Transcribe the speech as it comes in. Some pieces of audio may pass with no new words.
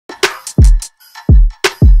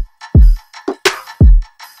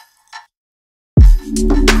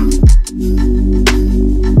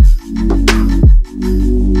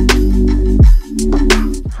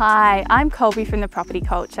Hi, I'm Colby from the Property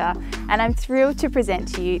Culture, and I'm thrilled to present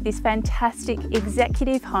to you this fantastic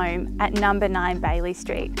executive home at number 9 Baily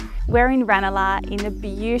Street. We're in Ranelagh in the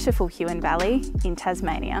beautiful Huon Valley in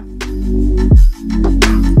Tasmania.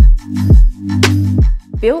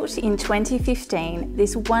 Built in 2015,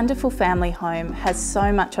 this wonderful family home has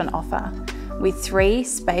so much on offer, with 3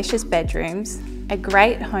 spacious bedrooms, a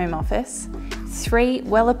great home office, 3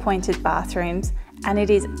 well-appointed bathrooms, and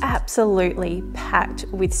it is absolutely packed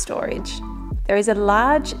with storage. There is a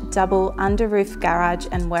large double under-roof garage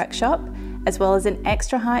and workshop, as well as an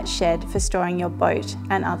extra height shed for storing your boat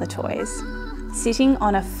and other toys. Sitting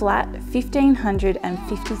on a flat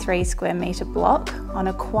 1,553 square metre block on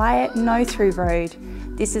a quiet no-through road,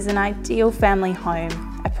 this is an ideal family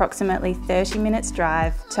home, approximately 30 minutes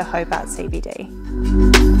drive to Hobart CBD.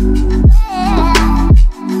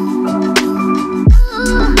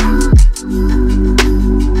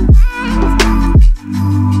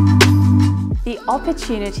 The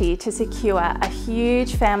opportunity to secure a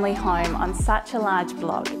huge family home on such a large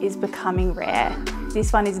block is becoming rare.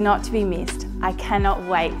 This one is not to be missed. I cannot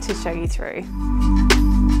wait to show you through.